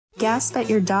Gasp at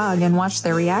your dog and watch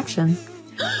their reaction.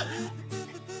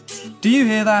 Do you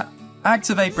hear that?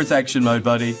 Activate protection mode,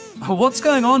 buddy. What's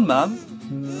going on, Mum?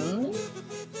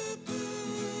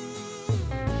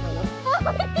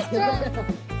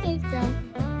 He's drunk.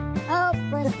 Oh,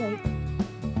 let's sleep.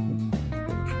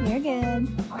 You're good.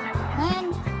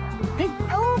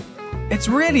 Oh. It's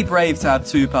really brave to have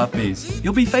two puppies.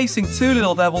 You'll be facing two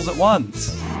little devils at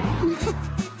once.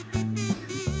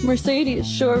 Mercedes,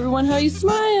 show everyone how you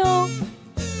smile.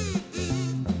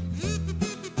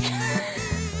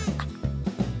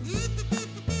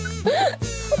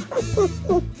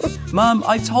 Mum,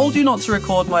 I told you not to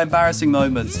record my embarrassing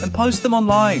moments and post them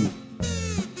online.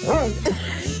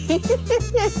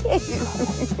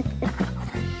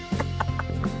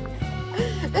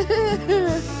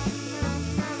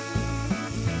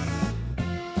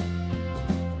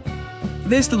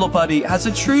 This little buddy has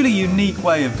a truly unique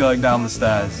way of going down the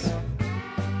stairs.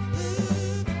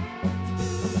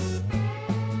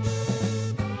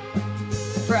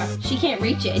 Bro, she can't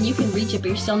reach it and you can reach it but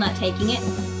you're still not taking it?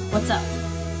 What's up?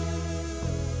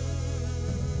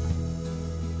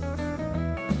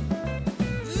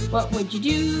 What would you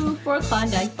do for a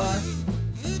Klondike bar?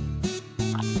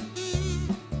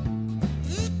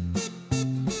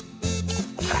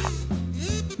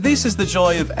 This is the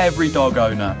joy of every dog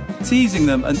owner, teasing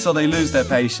them until they lose their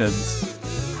patience.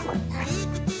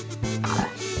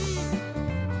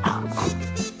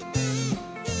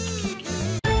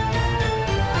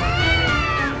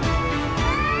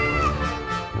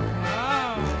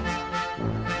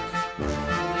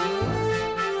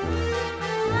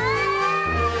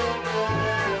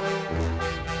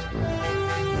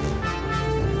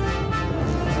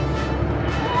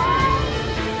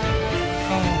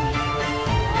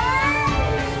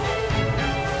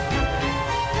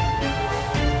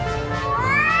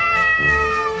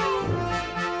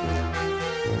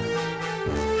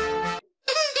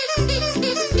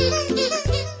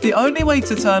 The only way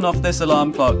to turn off this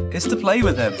alarm clock is to play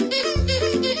with him.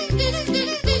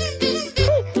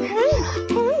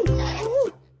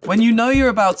 When you know you're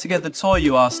about to get the toy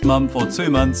you asked Mum for 2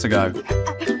 months ago.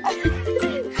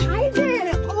 Hi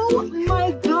there! Oh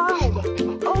my god!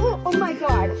 Oh my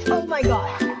god! Oh my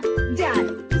god!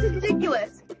 Dad, this is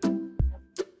ridiculous!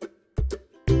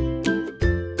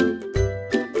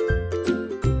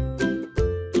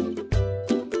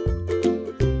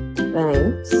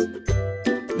 Thanks.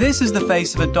 This is the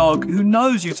face of a dog who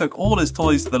knows you took all his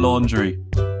toys to the laundry.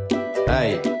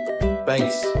 Hey,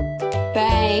 thanks.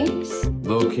 Thanks.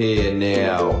 Look here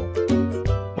now.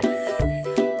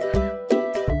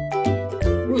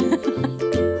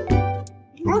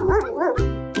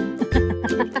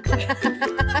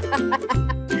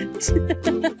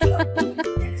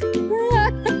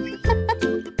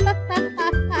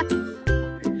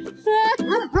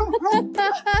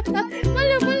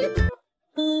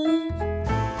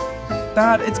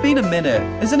 Dad, it's been a minute.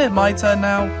 Isn't it my turn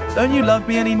now? Don't you love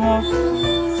me anymore?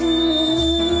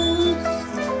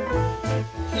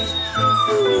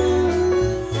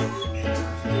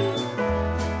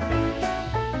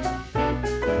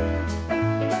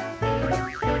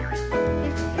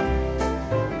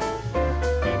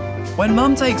 When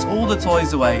Mum takes all the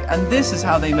toys away, and this is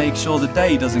how they make sure the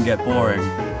day doesn't get boring.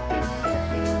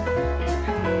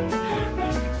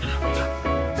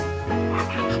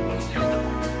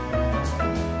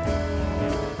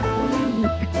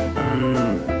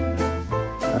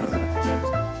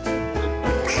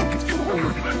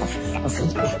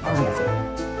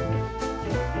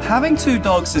 Having two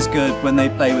dogs is good when they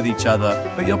play with each other,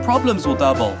 but your problems will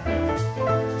double.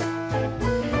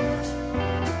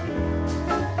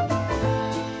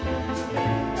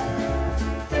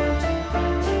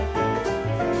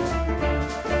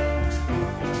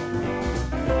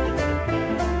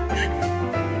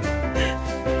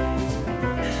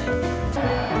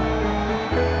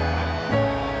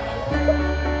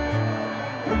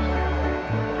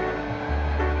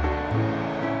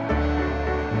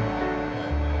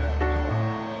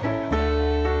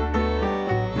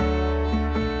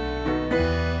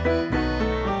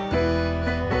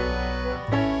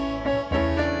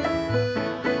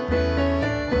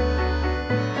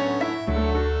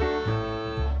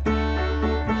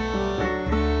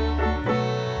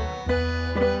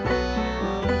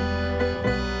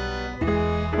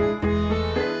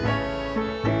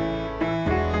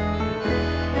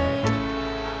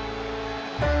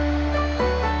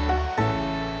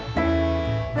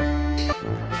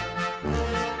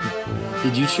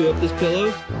 Did you chew up this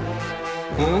pillow?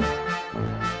 Huh?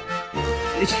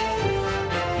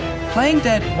 Playing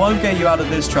dead won't get you out of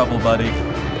this trouble, buddy.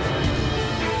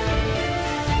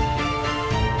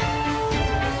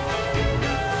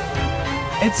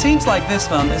 It seems like this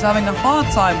mum is having a hard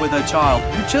time with her child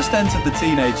who just entered the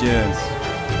teenage years.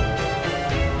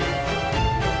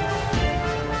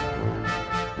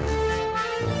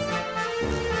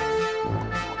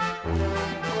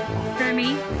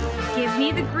 Remy, give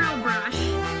me the grill brush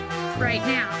right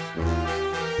now.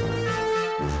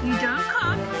 You don't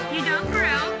cook, you don't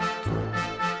grill.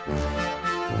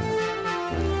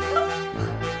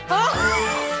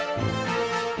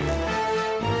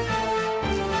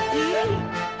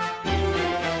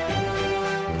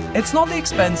 It's not the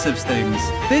expensive things.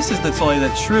 This is the toy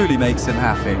that truly makes him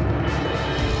happy.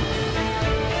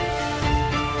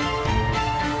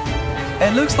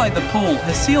 It looks like the pool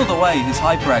has sealed away his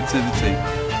hyperactivity.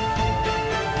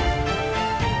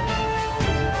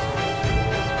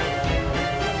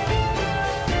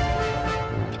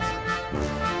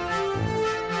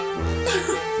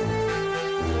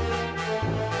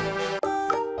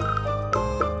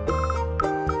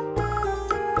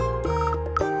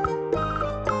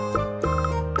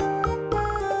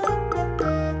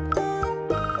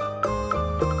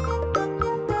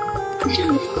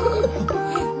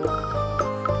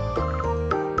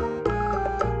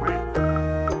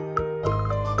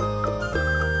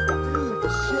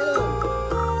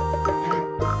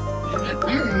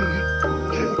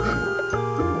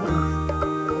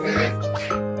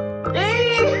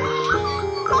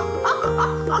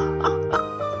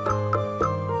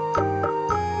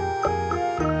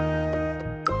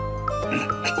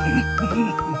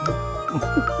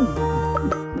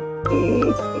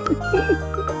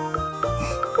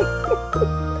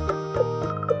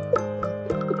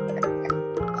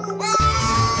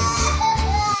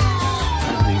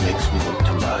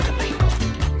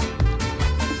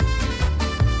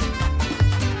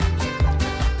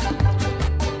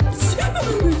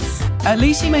 At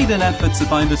least he made an effort to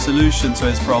find a solution to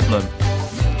his problem.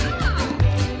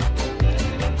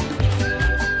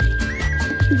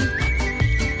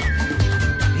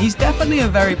 He's definitely a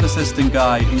very persistent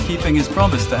guy in keeping his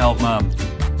promise to help Mum.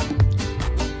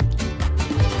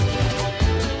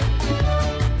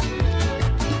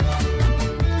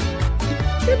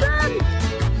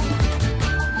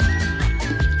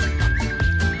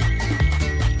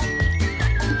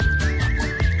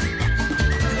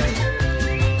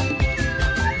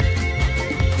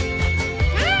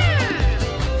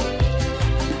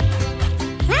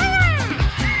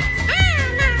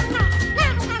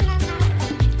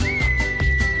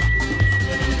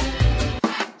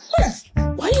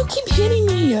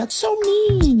 That's so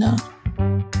mean.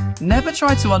 Never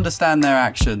try to understand their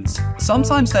actions.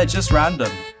 Sometimes they're just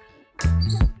random.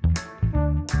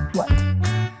 What?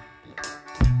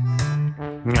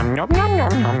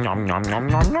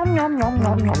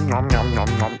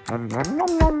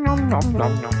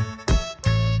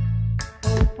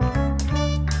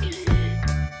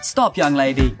 Stop, young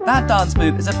lady. That dance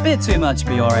move is a bit too much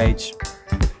for your age.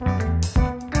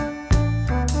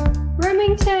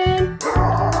 Remington!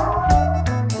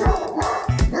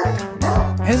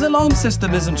 His alarm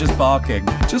system isn't just barking.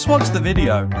 Just watch the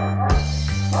video.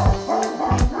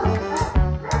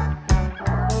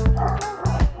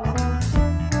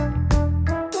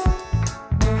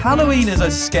 Halloween is a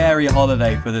scary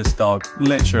holiday for this dog,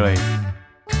 literally.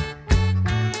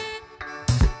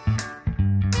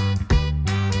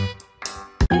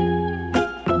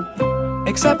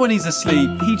 Except when he's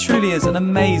asleep, he truly is an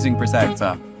amazing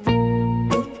protector.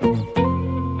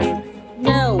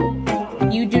 No,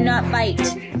 you do not bite.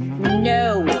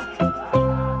 No.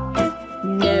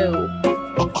 No.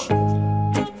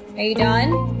 Are you done?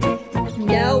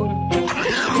 No.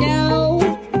 No.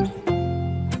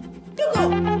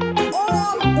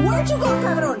 Where'd you go,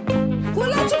 cabron? Who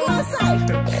let you go outside?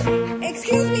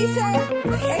 Excuse me, sir.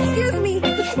 Excuse me.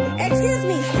 Excuse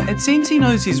me. It seems he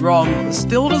knows he's wrong, but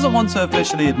still doesn't want to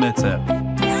officially admit it.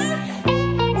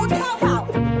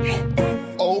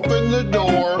 Open the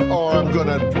door or I'm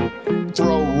gonna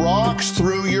throw rocks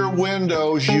through your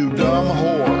windows, you dumb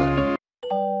whore.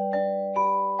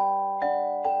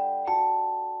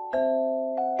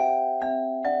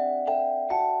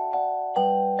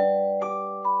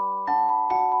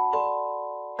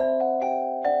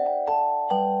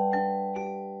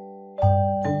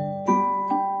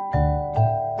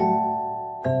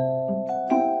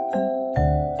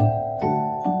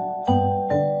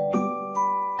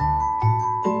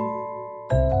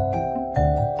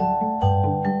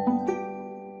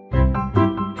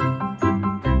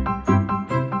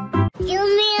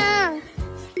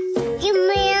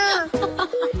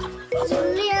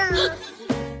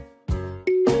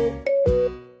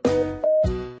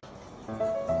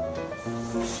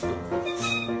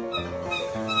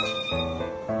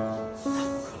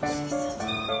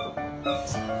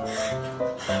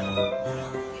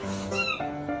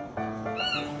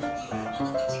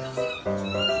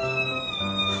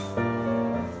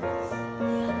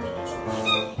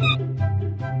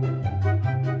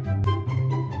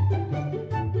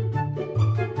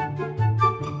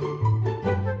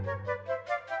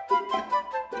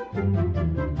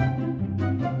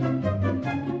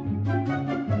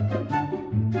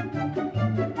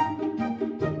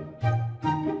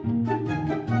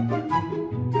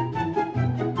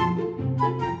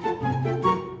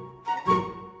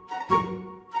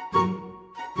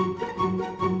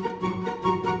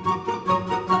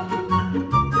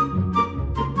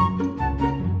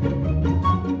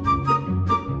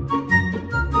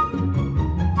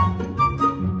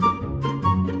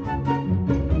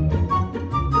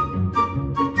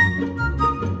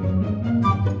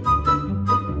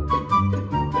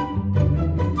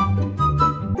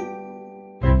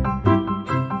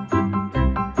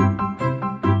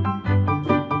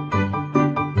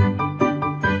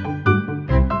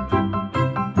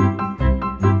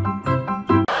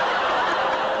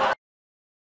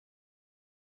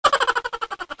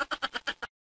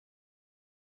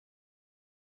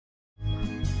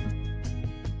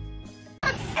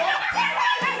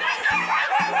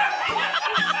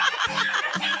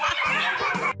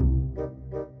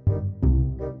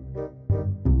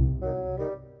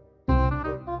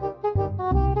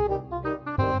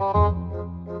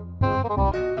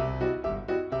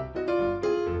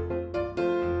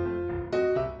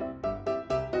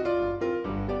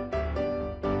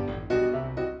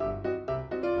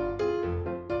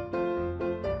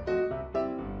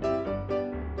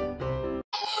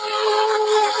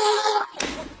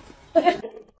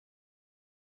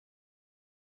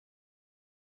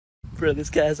 Bro,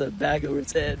 this guy has a bag over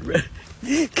his head, bro.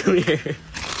 Come here.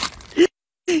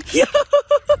 Yo!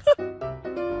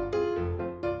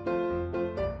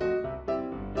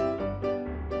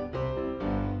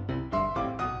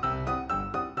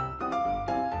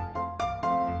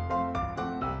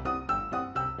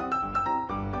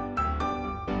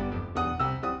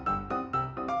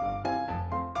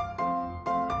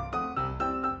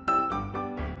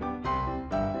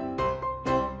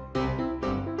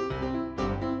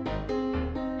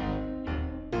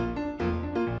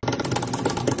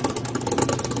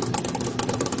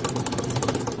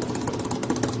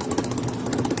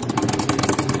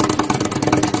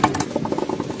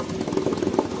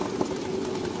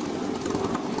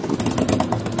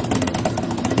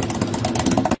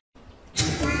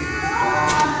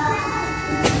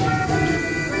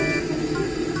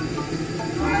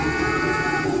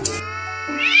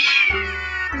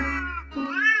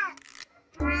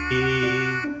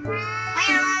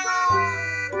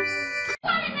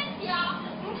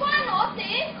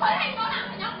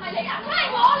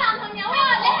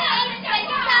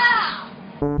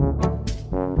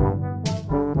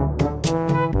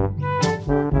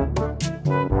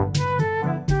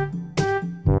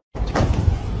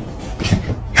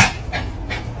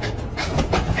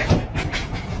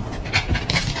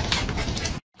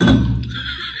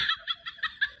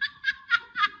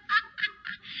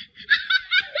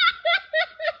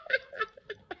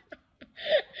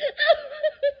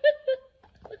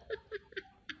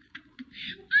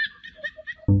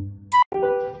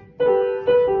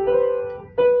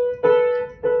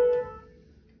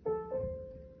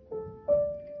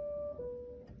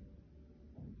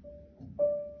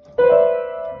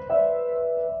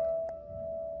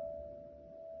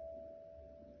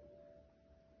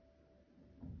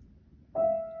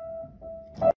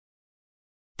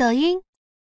抖音。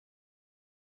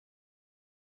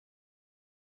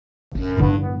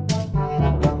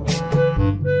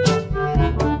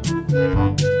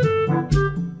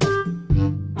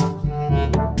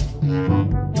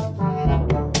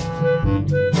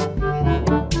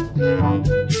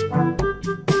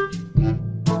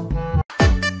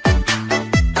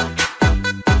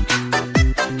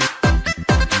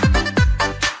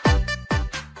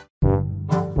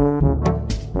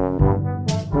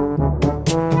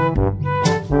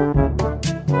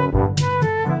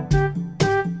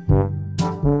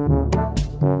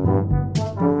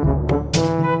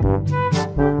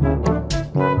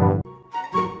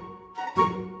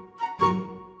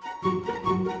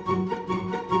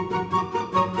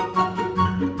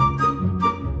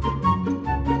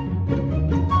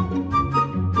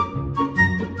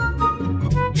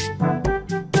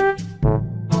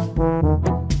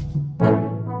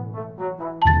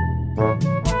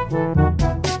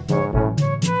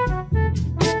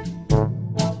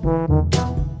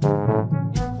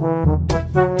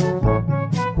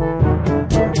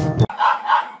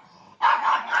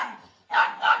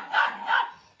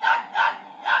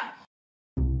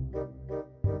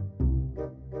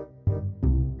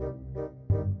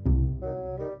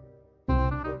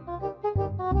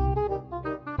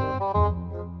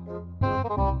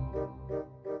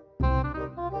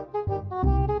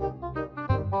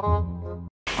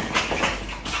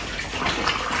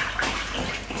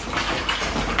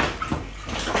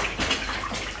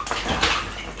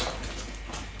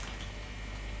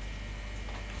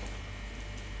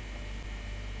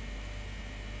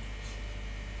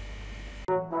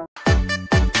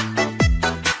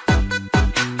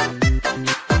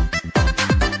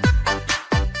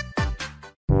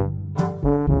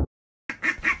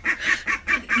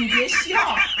你别笑，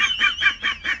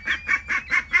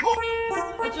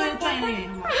我作业专业的原因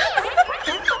吗？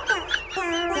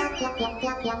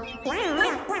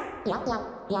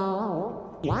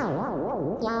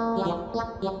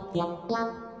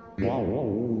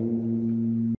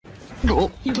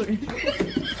有人。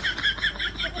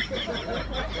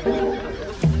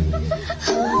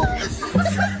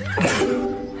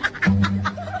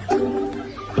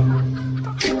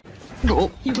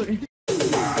有人。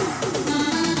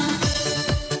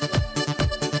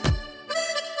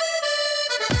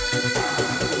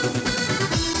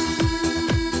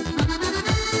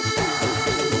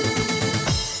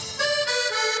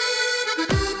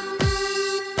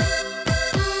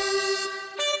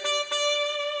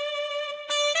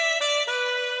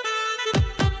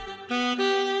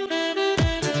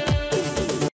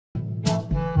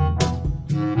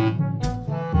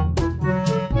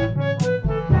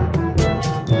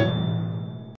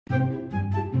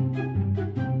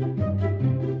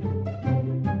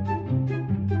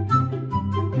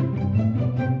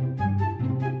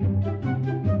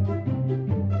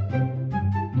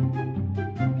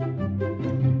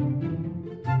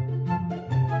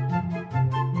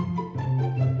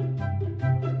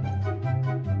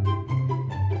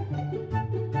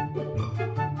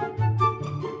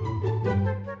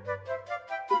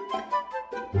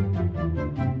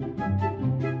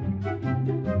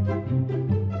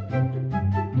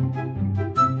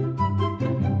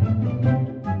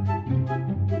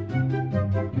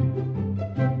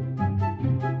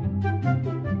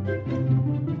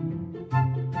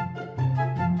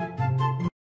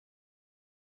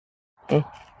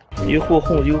yêu khô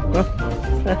không yêu hả?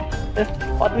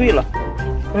 Hot wheel à?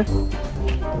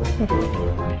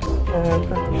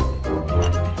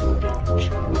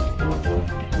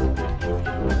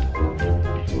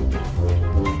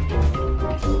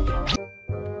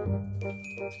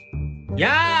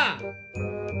 Yeah!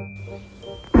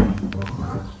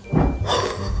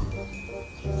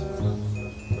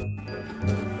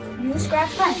 You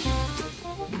scratch that.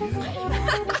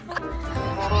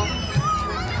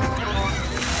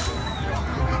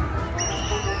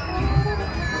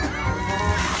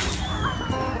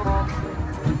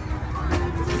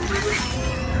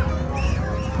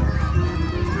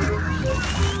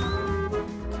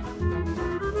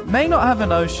 May not have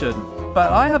an ocean,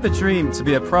 but I have a dream to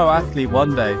be a pro athlete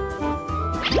one day.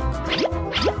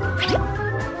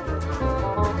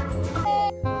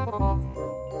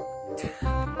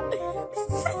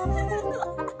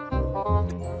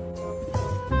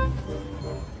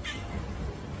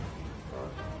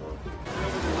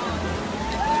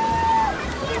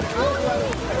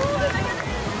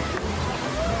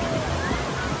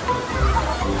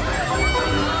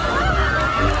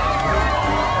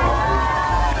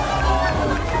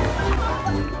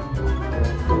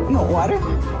 You want water?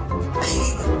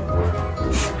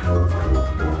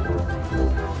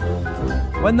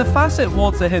 When the facet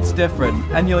water hits different,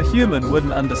 and your human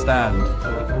wouldn't understand.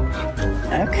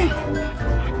 Okay.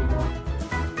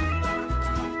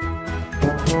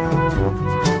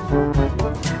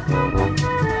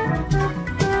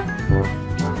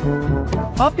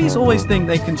 Puppies always think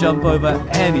they can jump over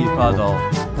any puddle.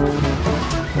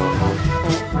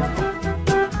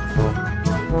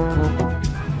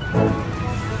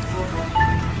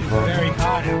 Very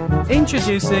hot.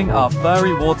 Introducing our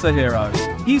furry water hero.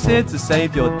 He's here to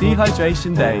save your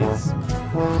dehydration days.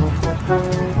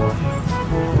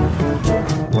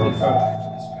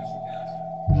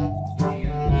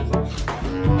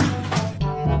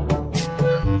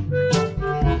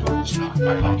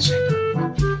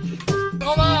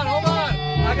 Hold on.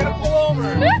 I gotta pull over.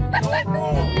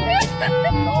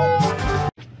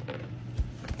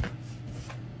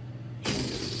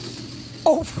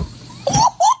 Oh.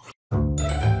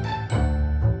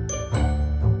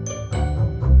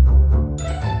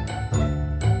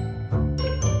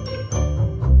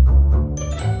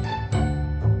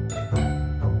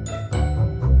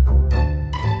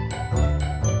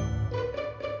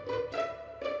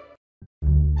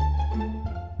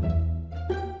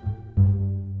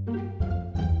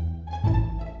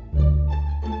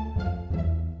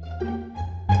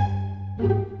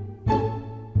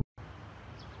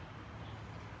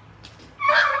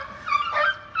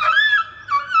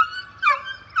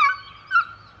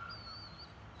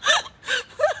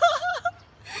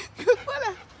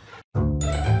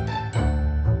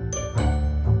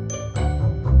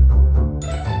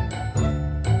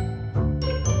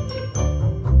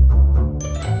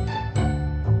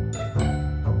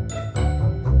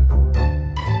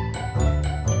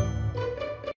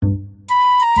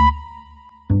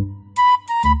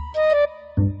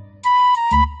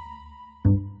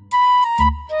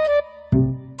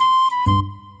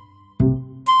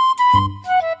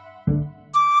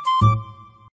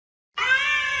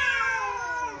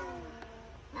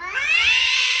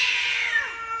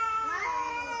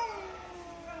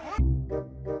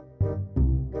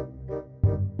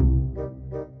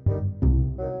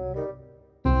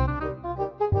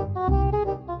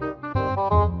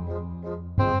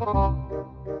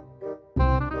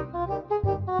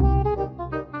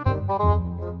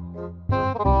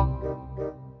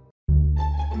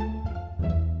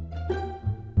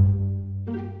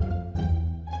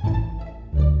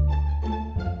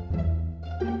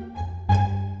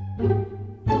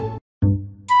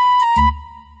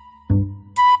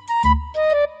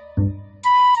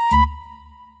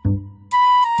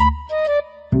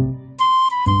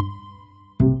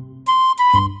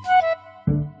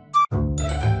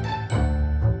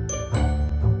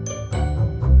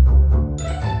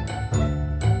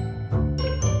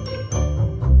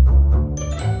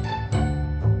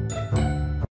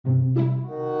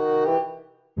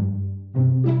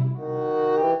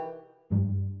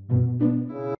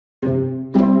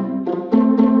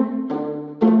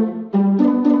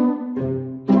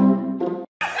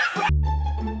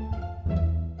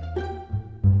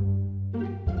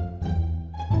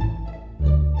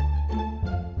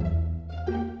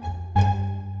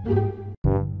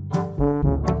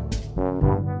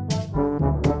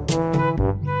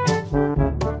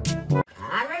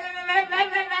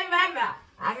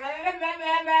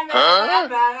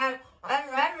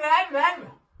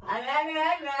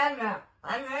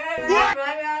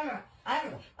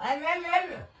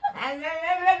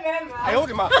 哎呦我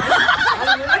的妈！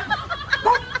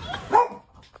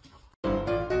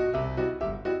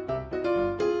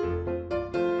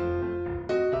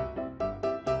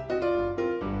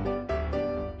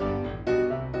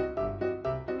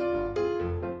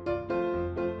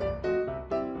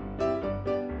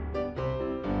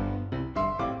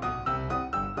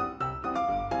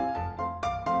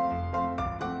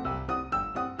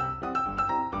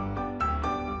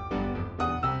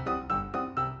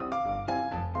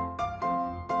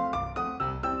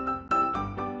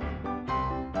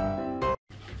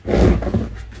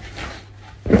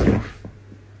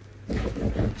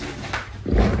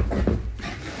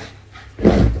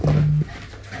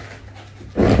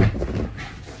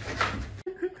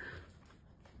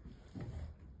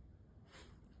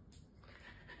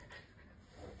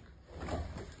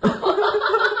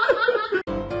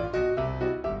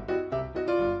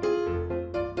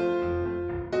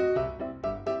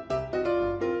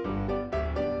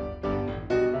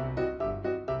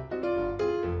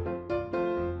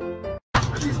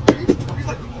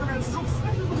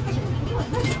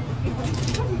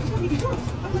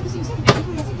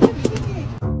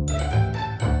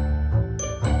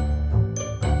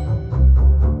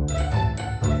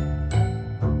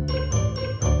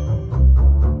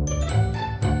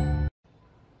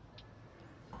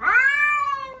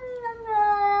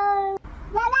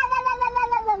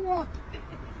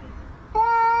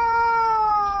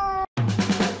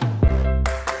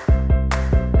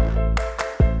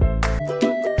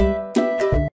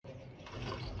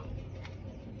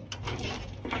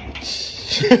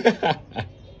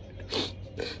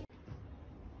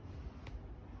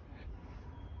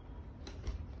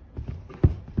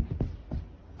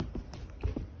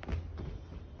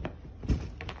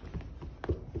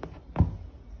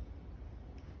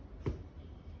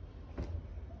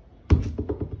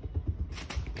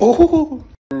 Oh.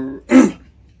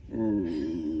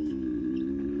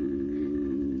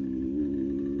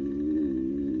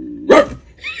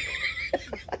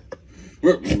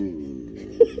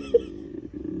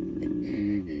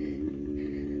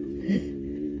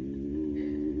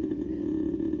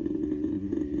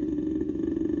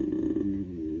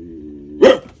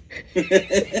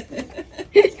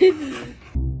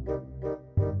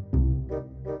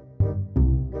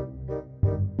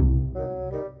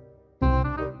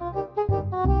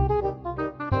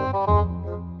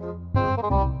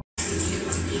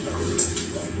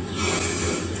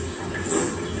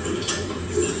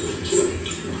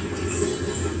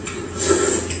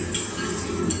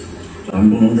咱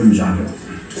不能这么下去。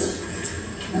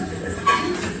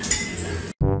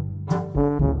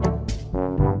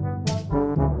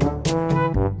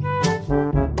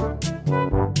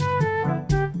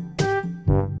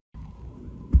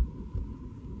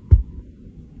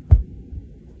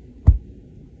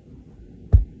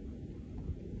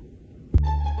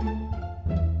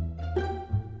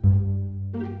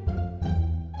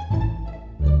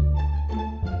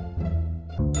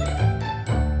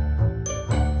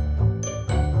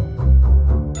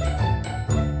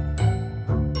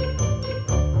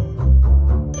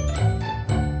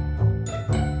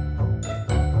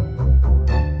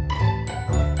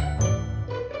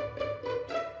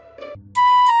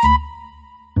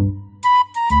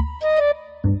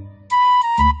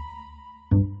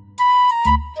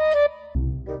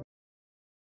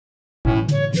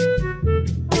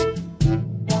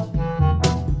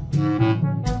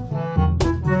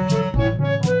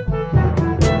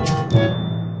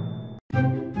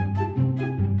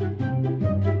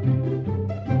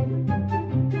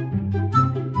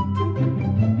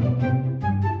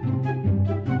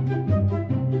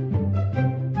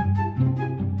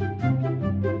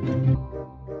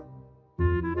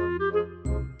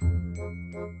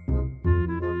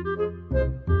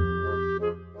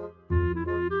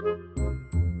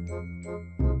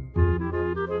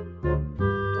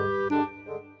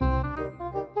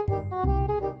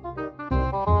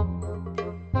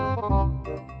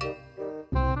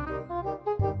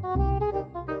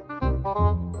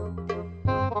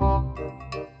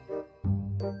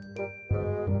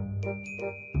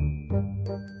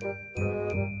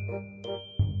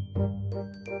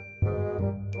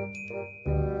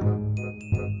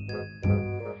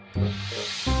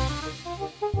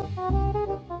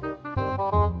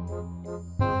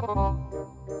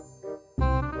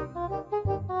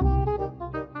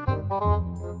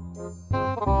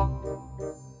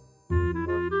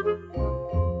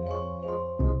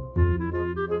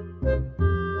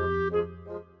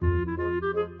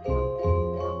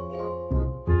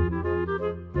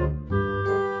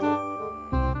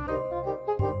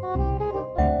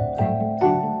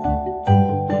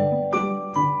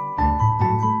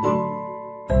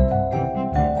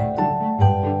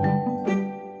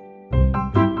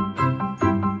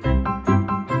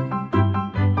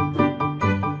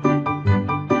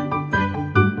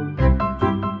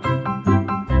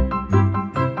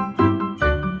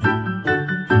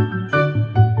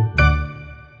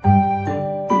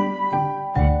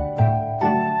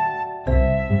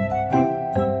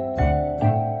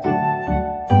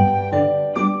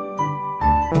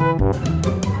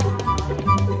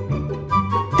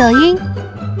抖音。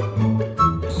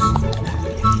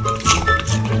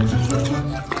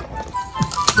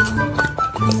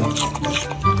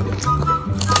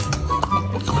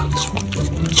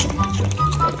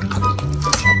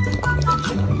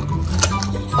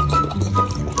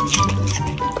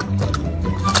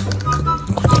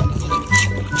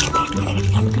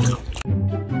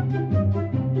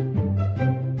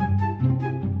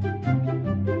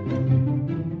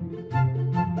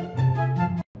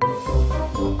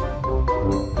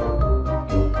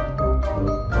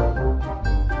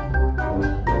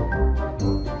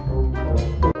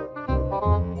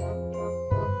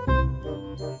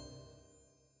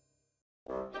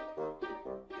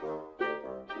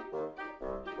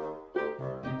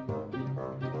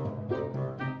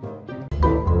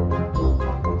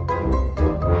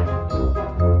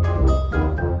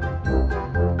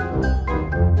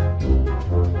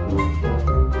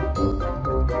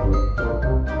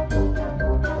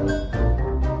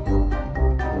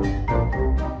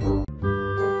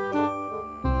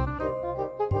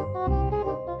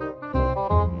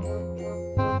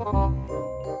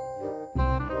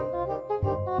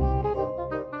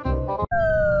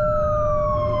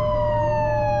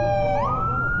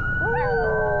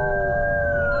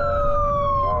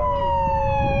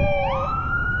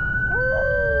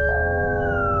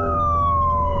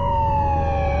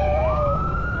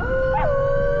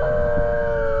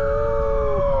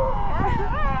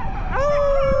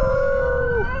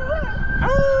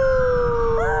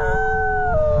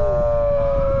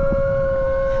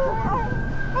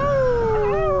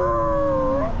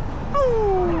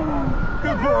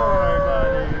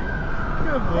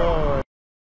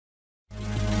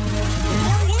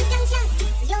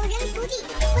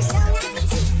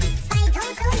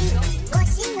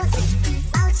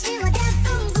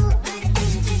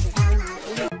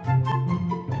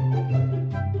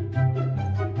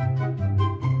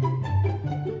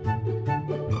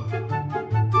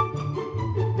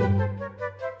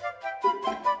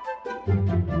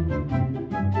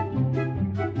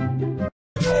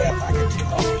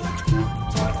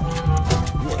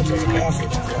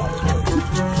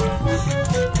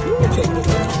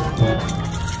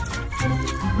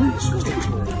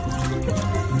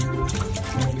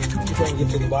Try and get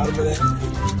to the bottom of that.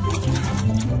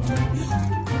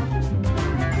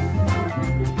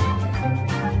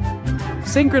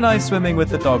 Synchronized swimming with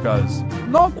the doggos.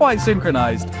 Not quite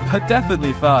synchronized, but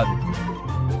definitely fun.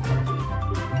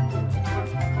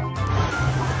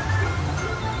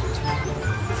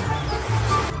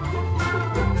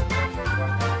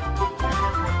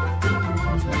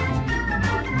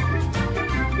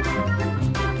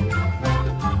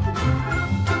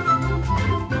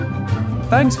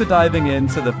 Thanks for diving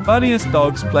into the funniest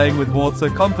dogs playing with water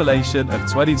compilation of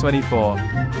 2024.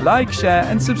 Like, share,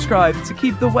 and subscribe to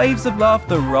keep the waves of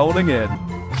laughter rolling in.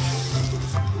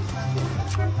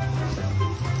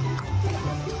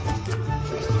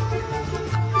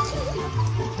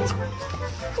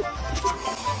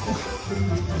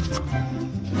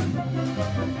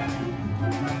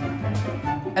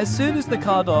 As soon as the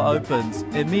car door opens,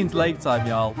 it means lake time,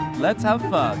 y'all. Let's have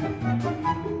fun.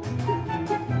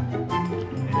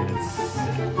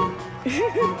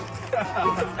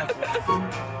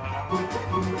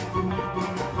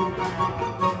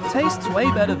 Tastes way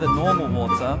better than normal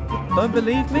water. Don't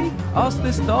believe me? Ask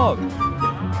this dog.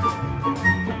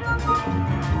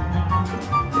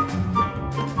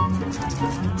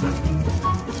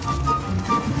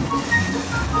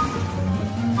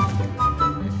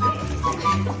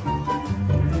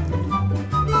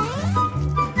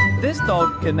 This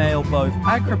dog can nail both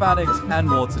acrobatics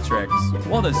and water tricks.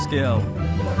 What a skill.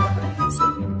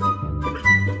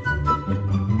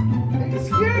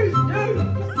 Excuse me!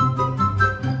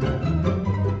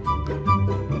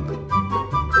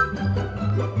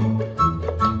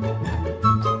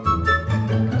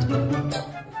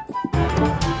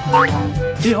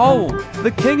 Behold,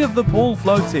 the king of the pool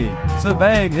floaty,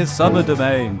 surveying his summer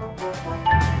domain.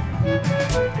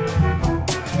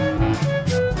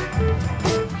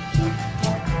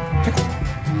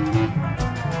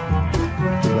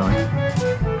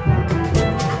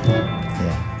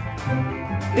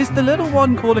 Is the little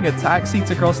one calling a taxi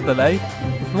to cross the lake?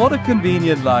 What a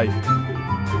convenient life.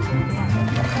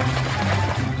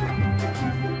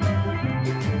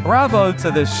 Bravo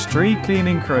to the street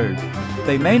cleaning crew.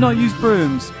 They may not use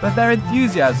brooms, but their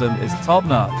enthusiasm is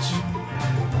top-notch.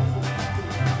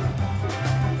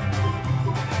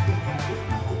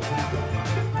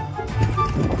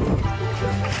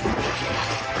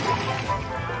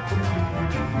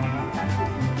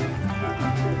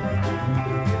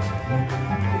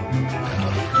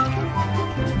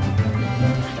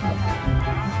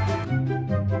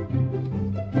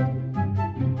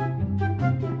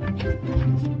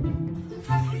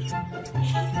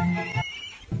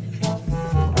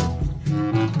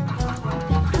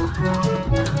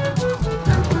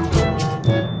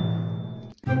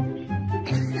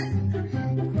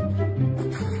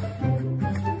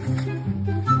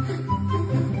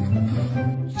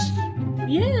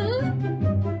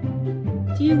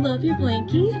 you,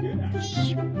 Blanky.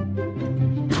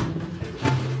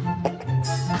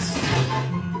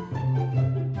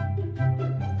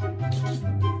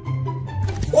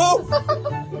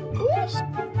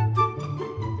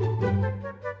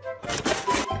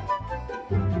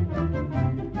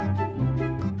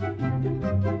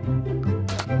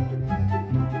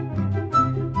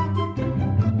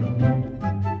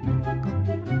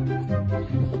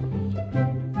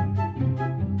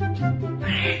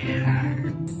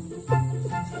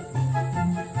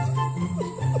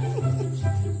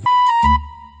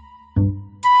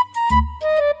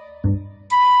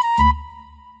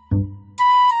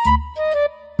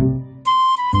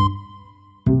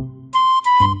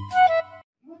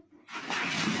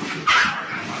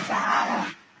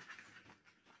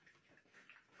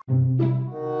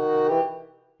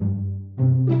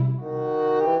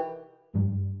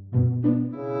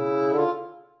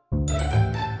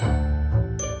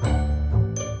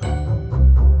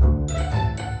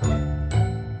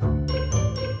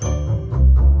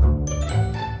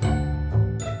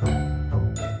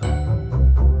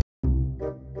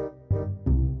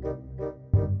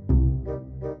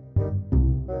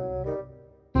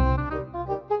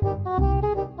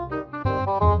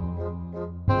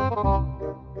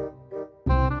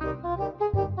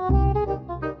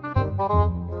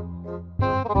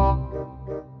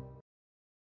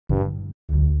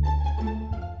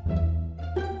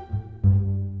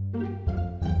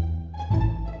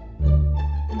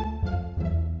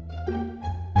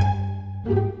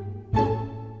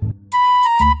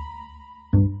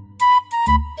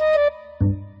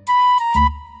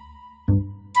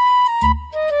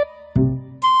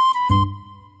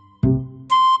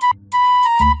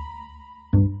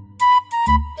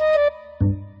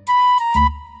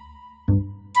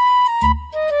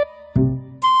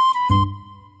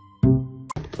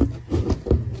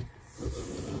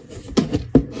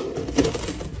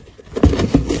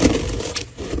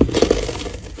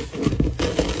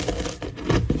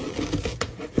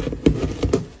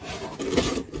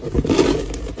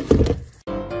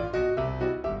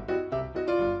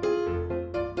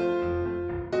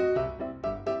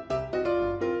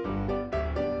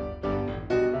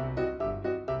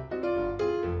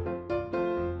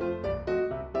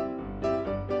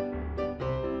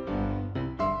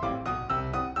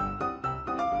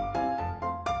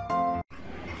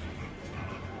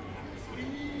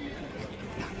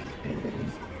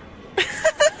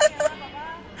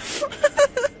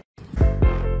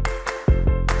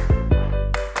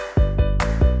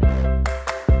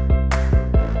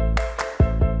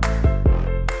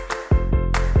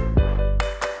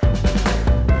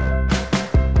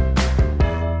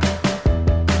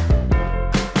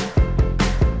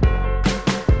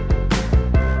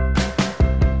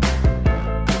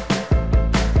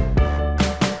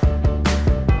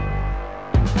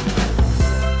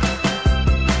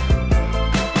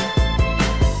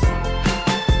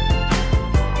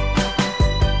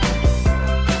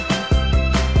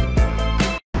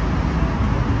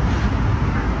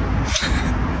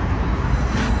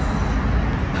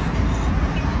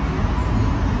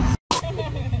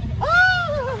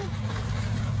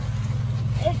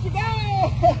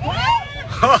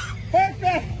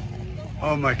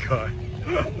 Oh my god.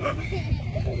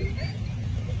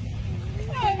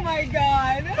 Oh my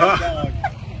god.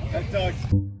 That dog's...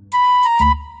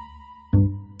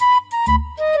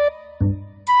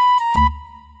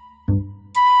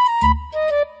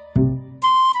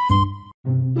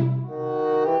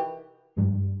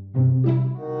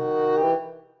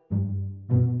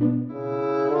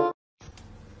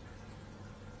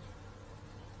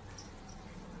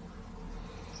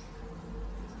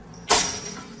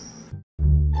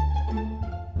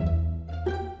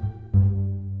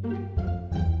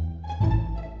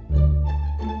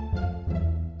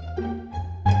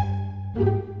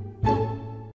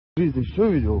 Что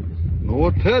видел? Ну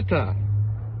вот это!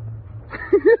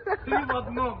 Три в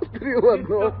одном. Три в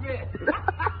одном.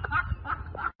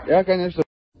 Я, конечно...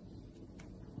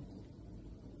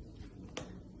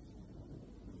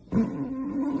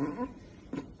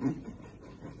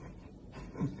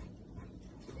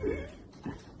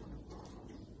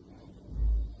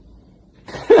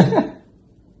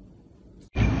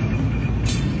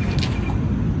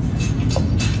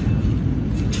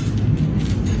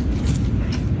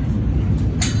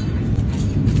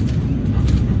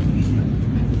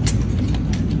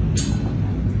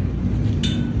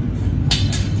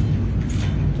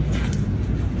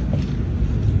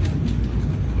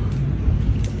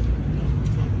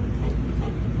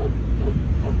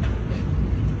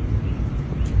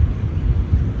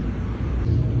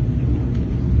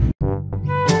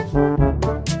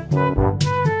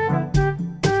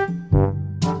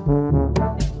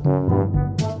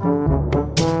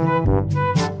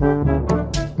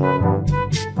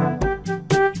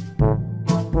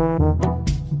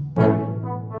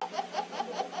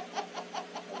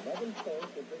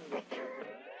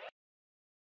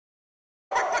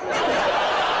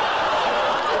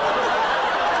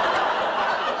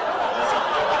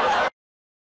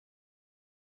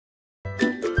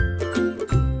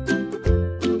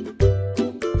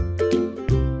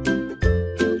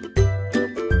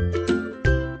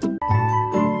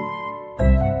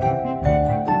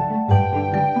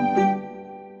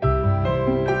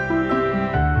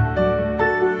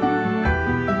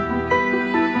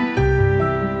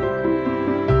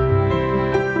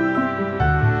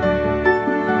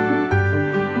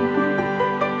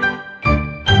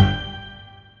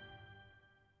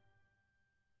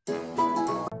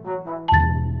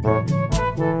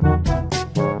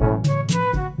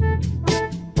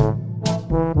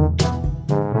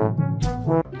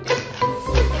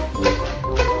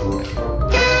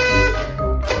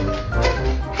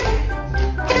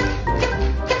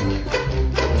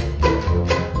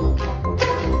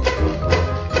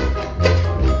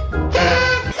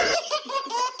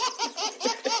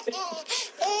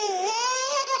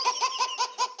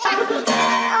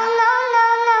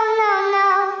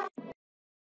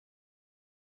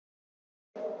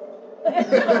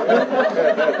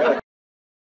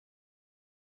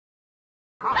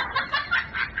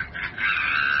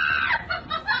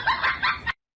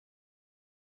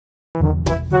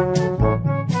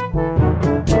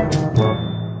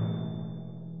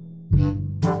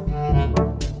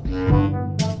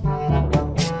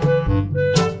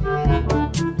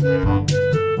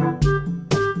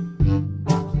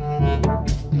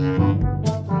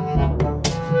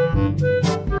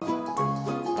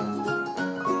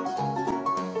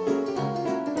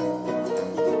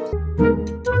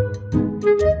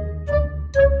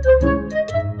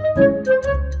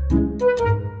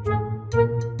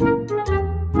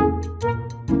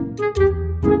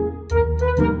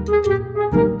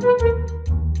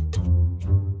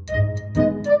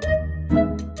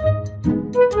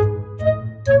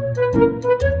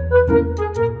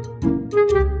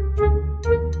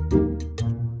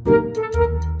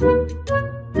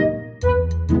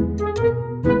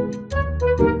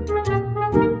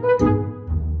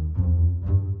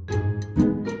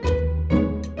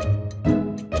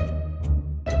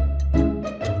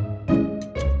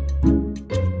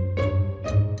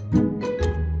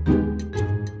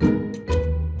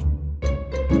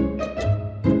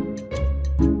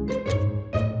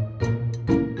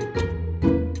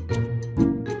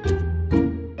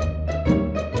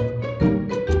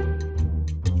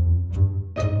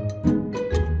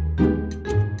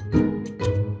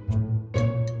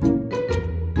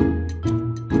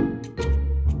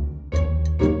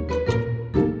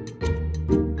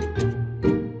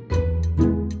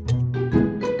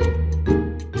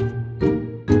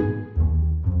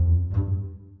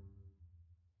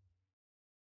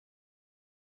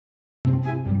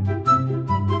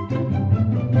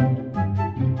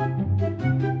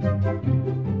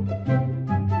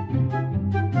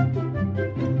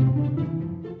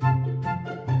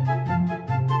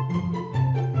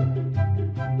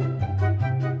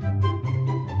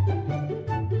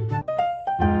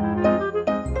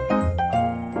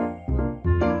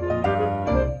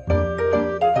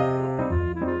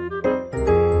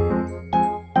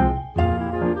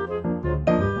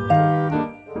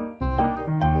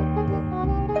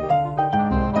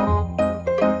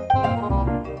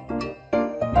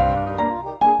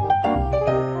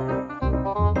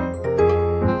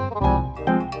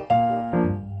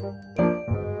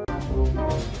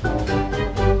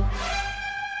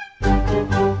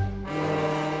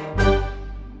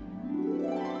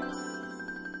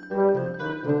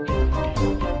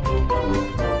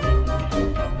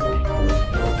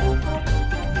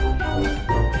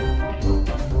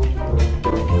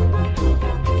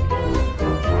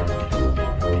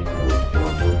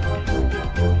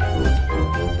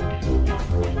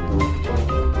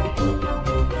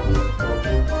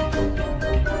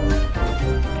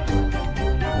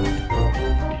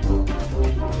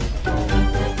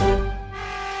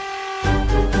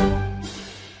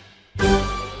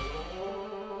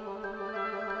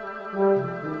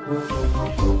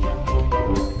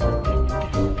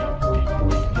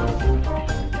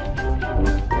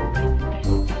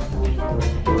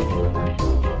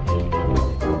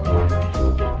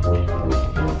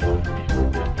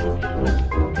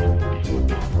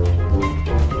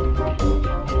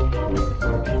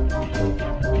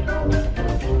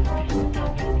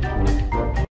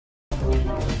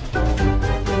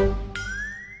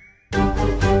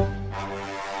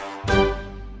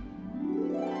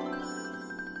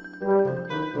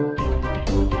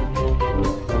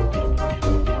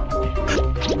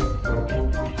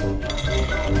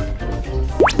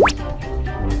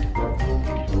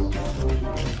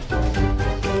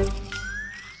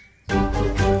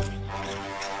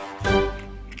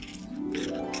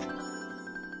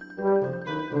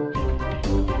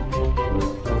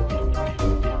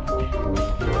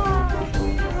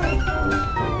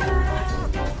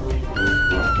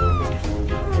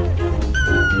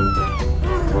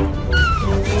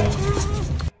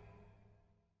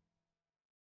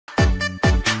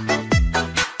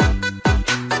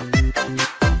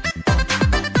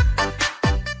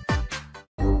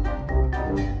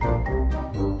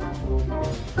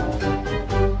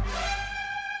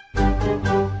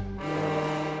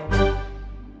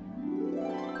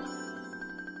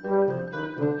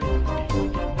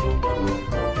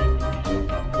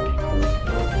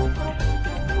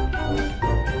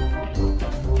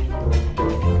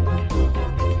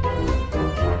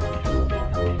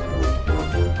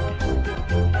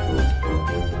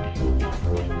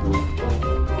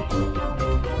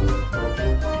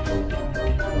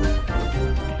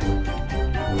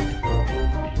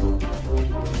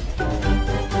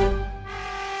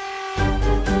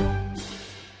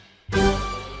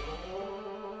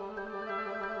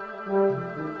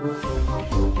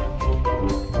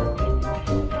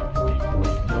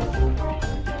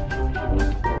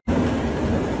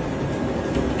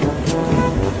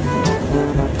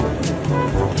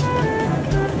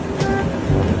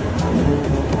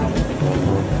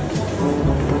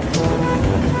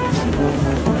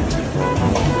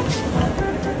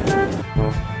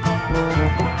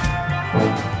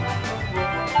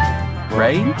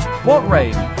 Rain? What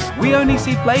rain? We only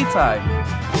see playtime.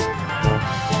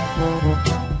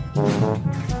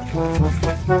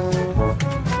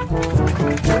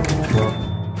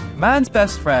 Man's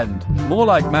best friend. More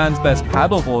like man's best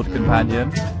paddleboard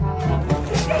companion.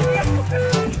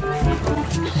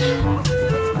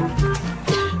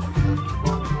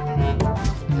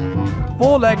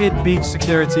 Four-legged beach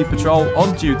security patrol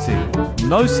on duty.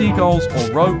 No seagulls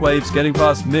or rogue waves getting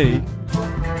past me.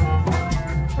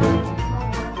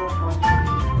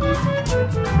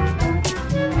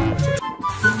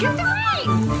 Get the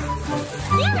rain!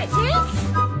 Damn it,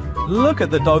 Tick! Look at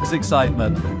the dog's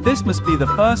excitement. This must be the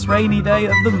first rainy day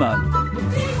of the month.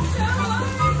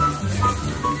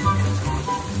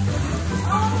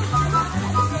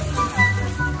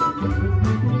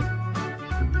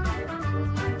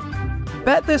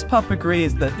 Bet this pup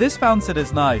agrees that this fountain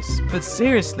is nice, but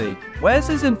seriously, where's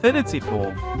his infinity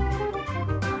pool?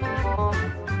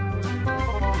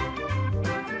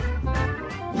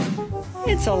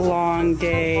 It's a long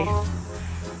day,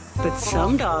 but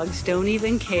some dogs don't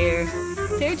even care.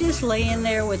 They're just laying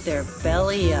there with their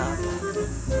belly up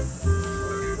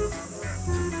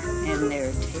and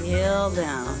their tail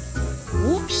down.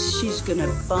 Whoops, she's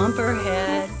gonna bump her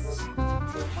head.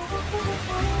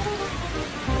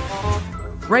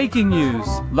 Breaking news!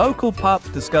 Local pup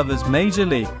discovers major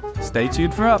leak. Stay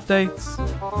tuned for updates.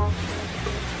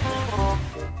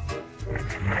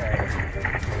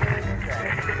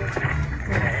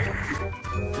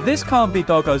 This can't be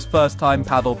Doggo's first time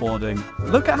paddleboarding.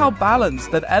 Look at how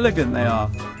balanced and elegant they are.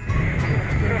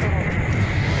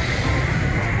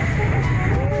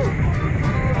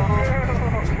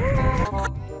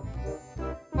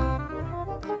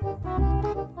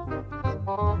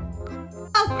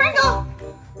 Oh, Pringle!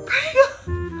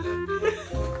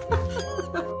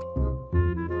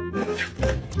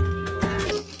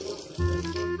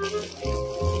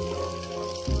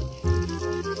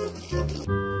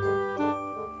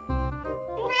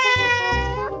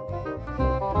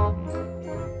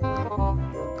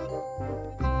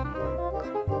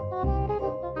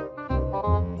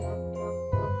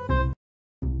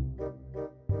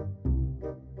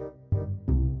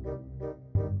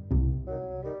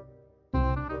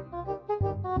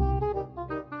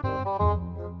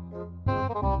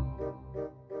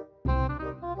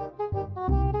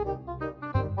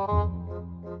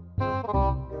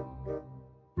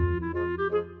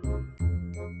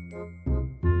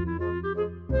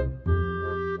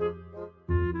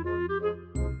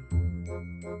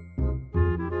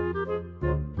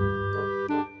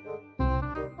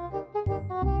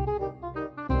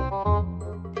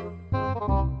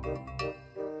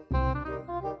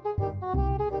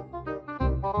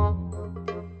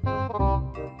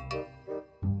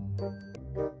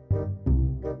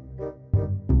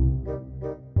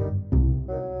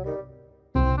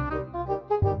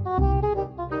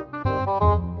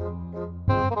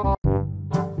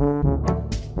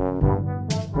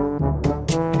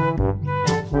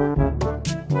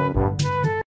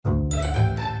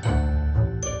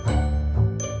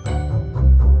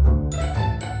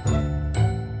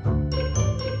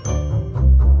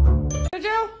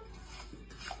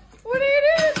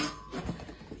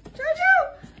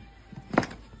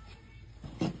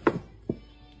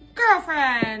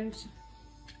 Girlfriend. So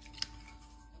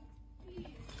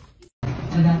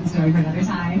that's a story for another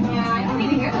time. Yeah, I don't need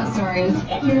to hear those stories.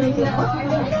 You really do. I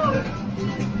really don't.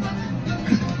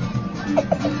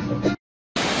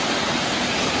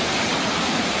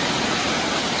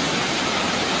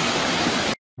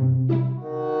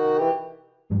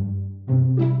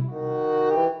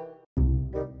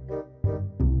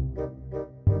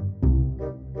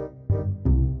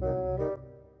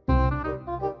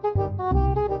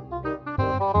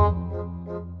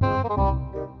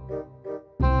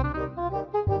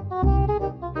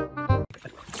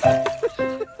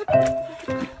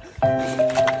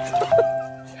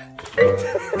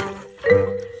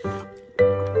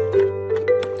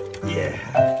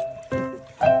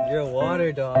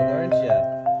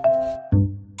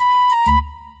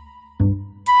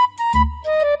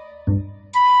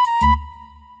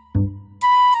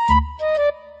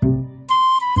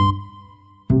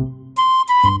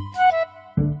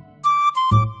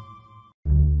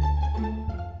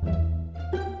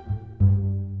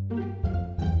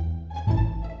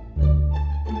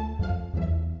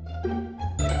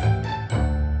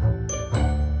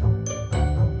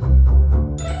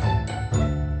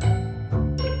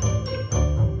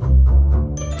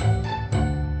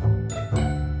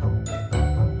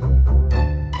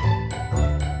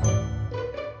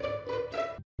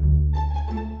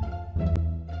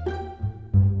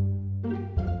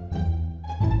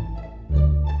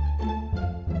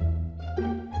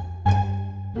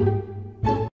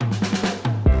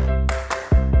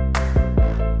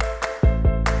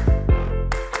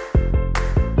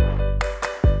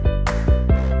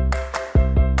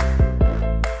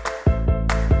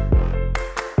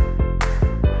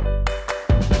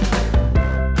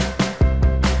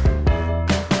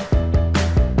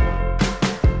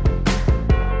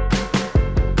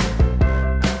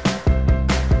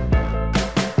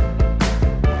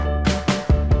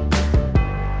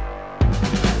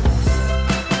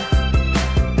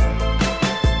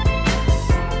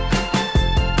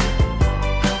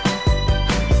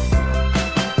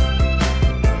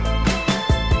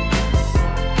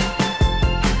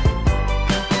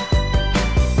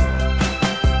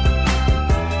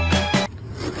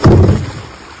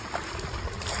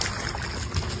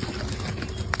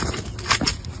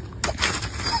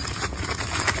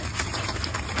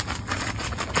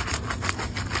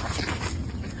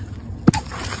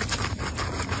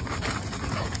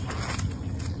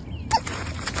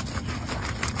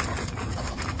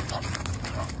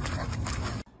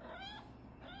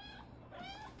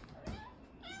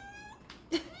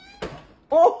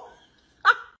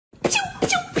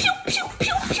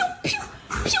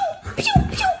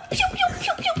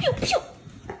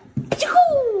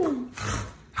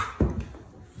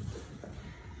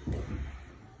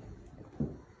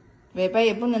 尾巴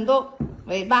也不能动，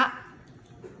尾巴。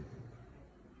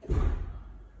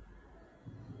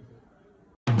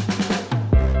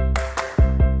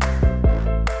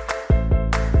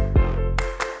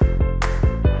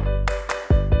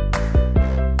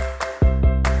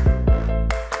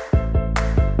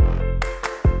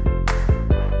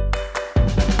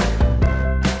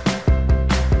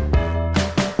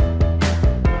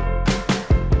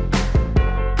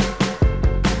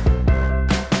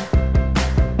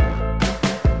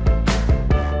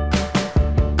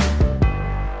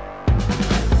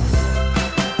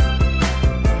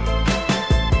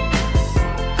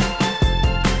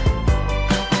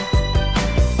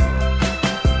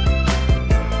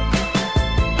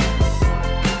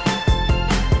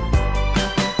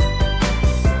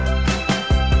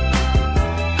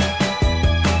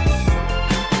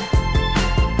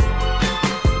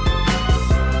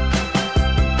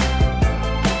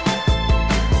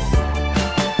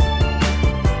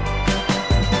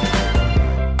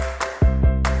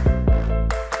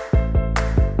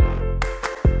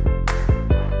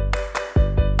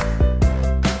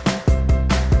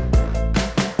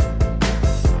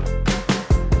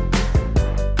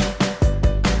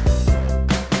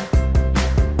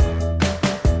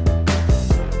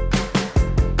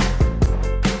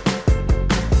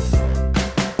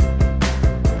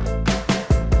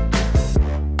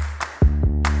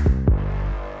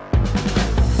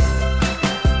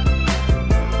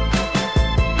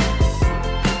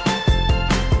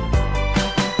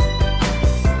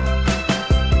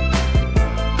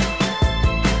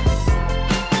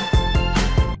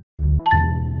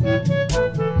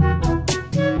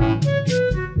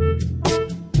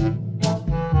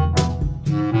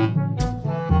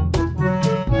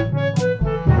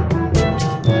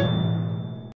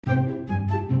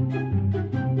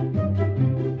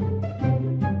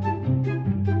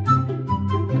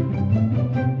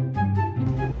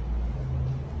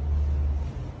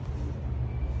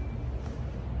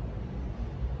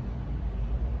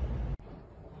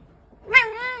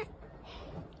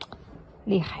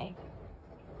 厉害。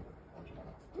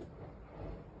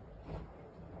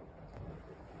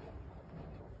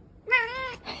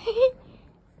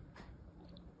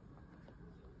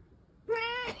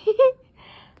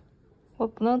我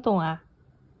不能动啊！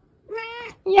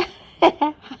呀，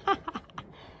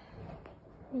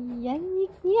呀，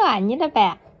你按你的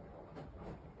呗。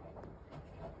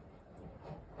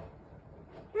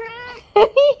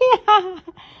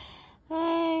哎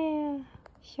呀，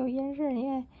小眼神你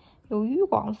看有余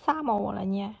光撒嘛我了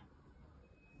你。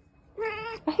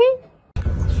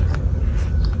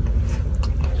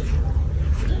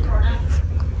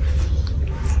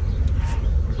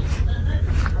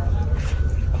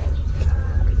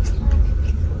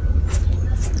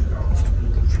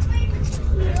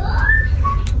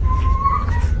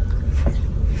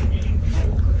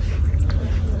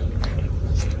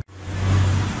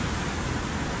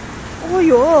哎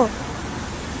呦，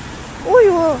哎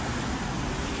呦，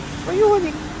哎呦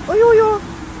你，哎呦呦，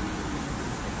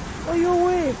哎呦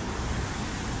喂，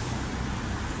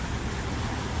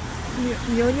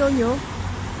牛，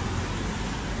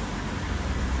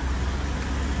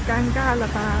尴尬了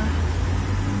吧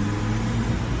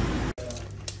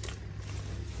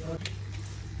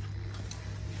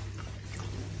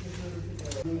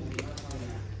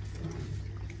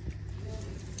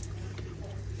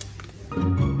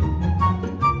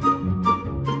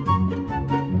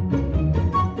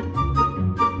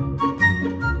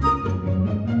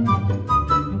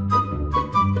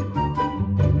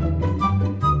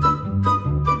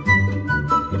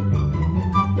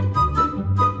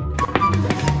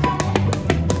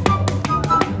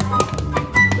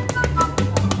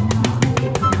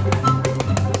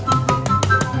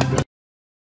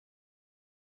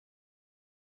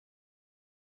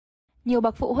？Nhiều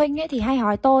bậc phụ huynh ấy thì hay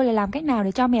hỏi tôi là làm cách nào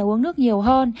để cho mèo uống nước nhiều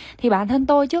hơn. Thì bản thân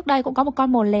tôi trước đây cũng có một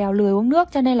con mồi lèo lười uống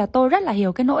nước, cho nên là tôi rất là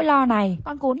hiểu cái nỗi lo này.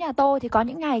 Con cún nhà tôi thì có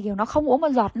những ngày kiểu nó không uống một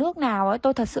giọt nước nào ấy,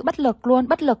 tôi thật sự bất lực luôn,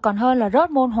 bất lực còn hơn là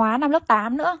rớt môn hóa năm lớp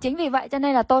 8 nữa. Chính vì vậy cho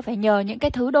nên là tôi phải nhờ những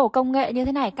cái thứ đồ công nghệ như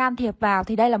thế này can thiệp vào.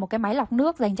 Thì đây là một cái máy lọc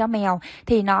nước dành cho mèo,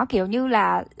 thì nó kiểu như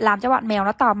là làm cho bọn mèo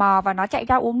nó tò mò và nó chạy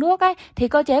ra uống nước ấy. Thì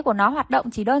cơ chế của nó hoạt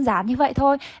động chỉ đơn giản như vậy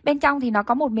thôi. Bên trong thì nó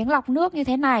có một miếng lọc nước như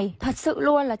thế này. Thật sự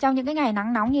luôn là trong những cái ngày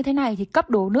nắng nóng như thế này thì cấp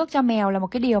đủ nước cho mèo là một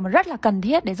cái điều mà rất là cần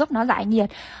thiết để giúp nó giải nhiệt.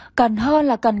 Cần hơn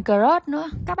là cần crush nữa.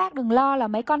 Các bác đừng lo là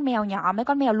mấy con mèo nhỏ, mấy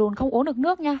con mèo lùn không uống được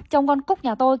nước nha. Trông con Cúc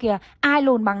nhà tôi kìa, ai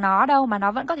lùn bằng nó đâu mà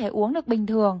nó vẫn có thể uống được bình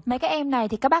thường. Mấy cái em này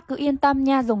thì các bác cứ yên tâm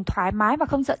nha, dùng thoải mái và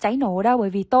không sợ cháy nổ đâu, bởi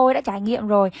vì tôi đã trải nghiệm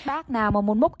rồi. Bác nào mà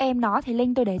muốn múc em nó thì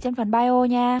link tôi để trên phần bio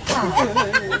nha.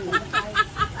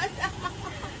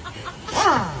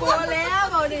 Cô lên.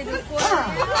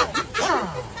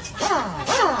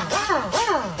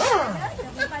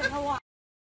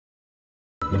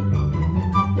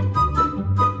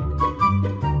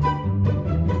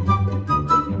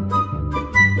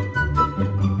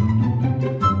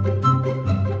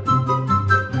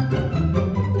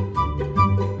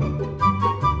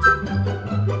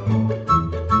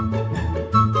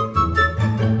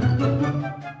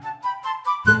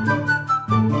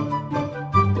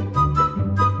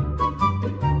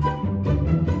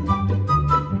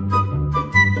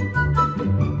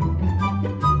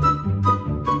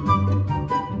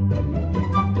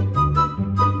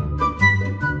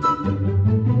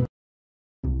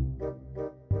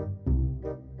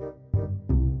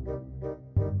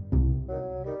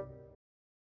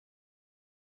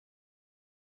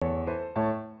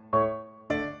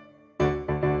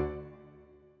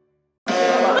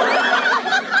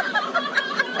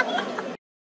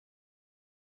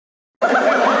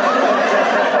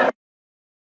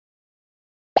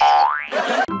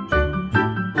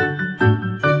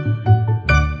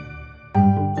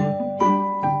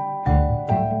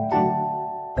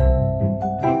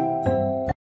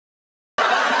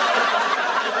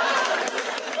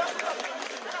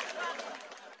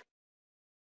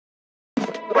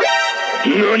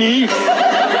 你！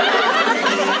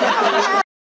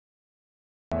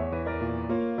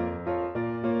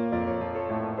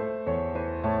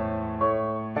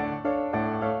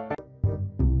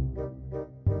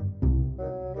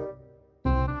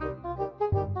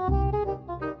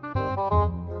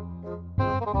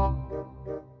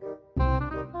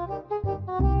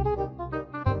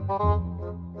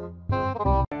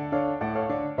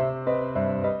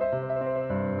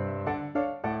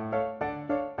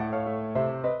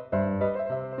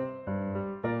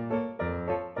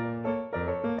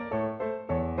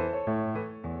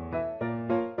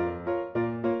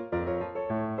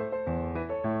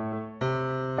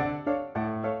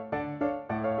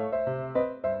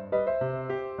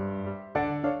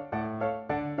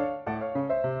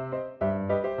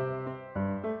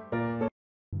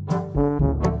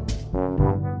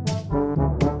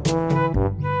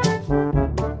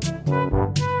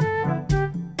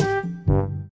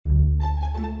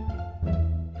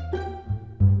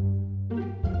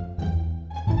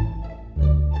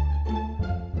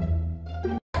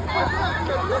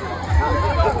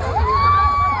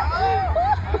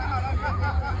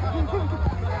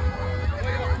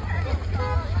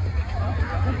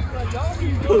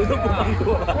头都不放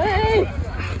过。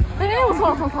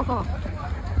我错了。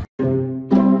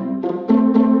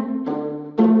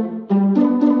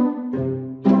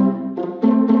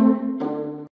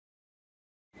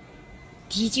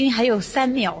敌军还有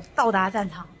3秒到达战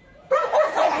场。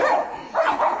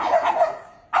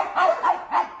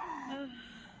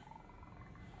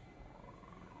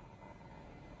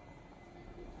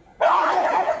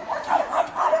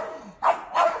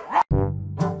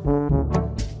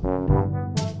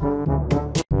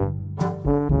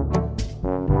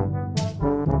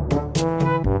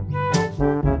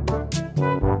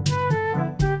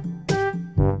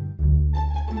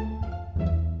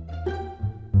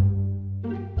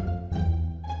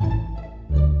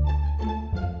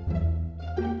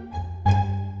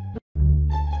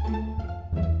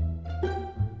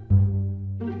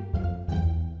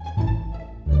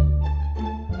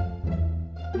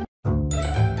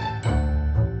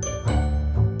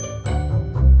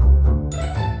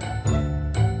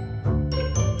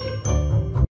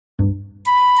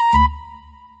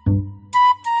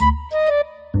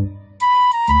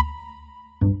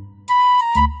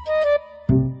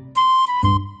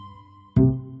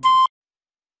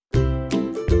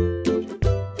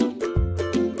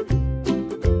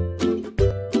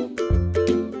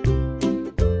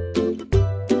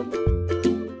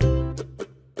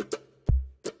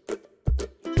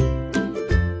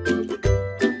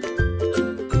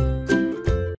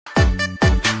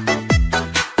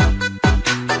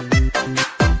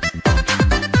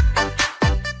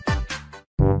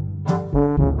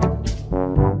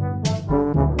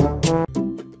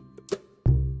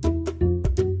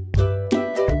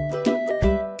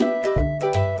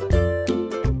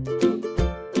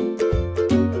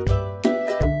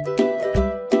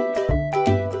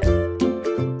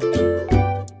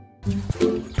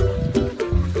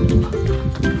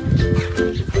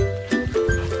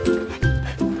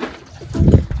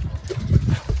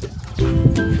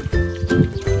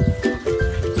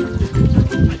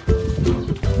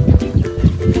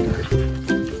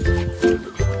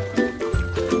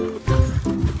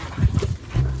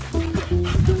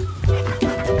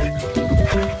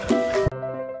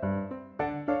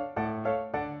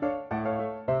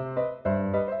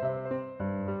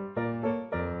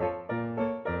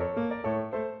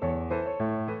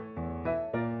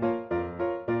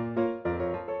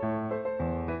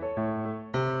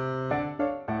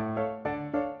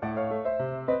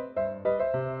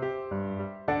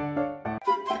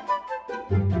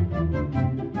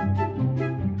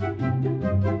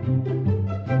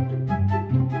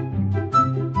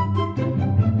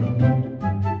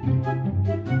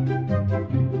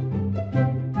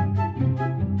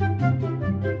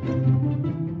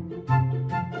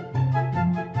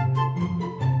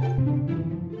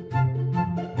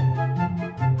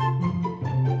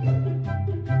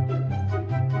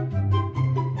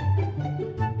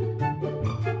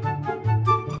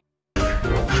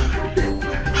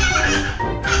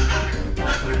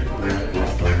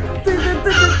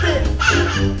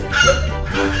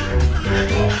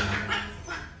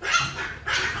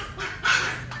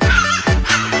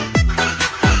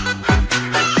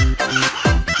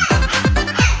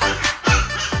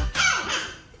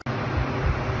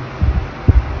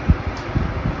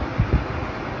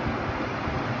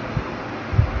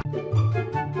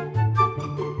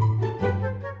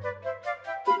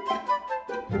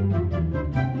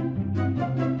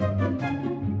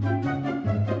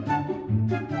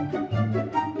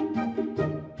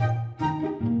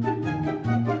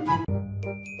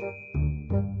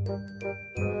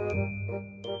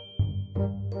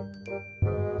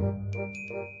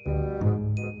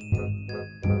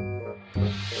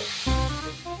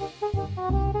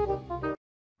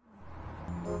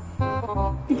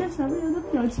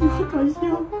表情好搞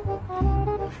笑。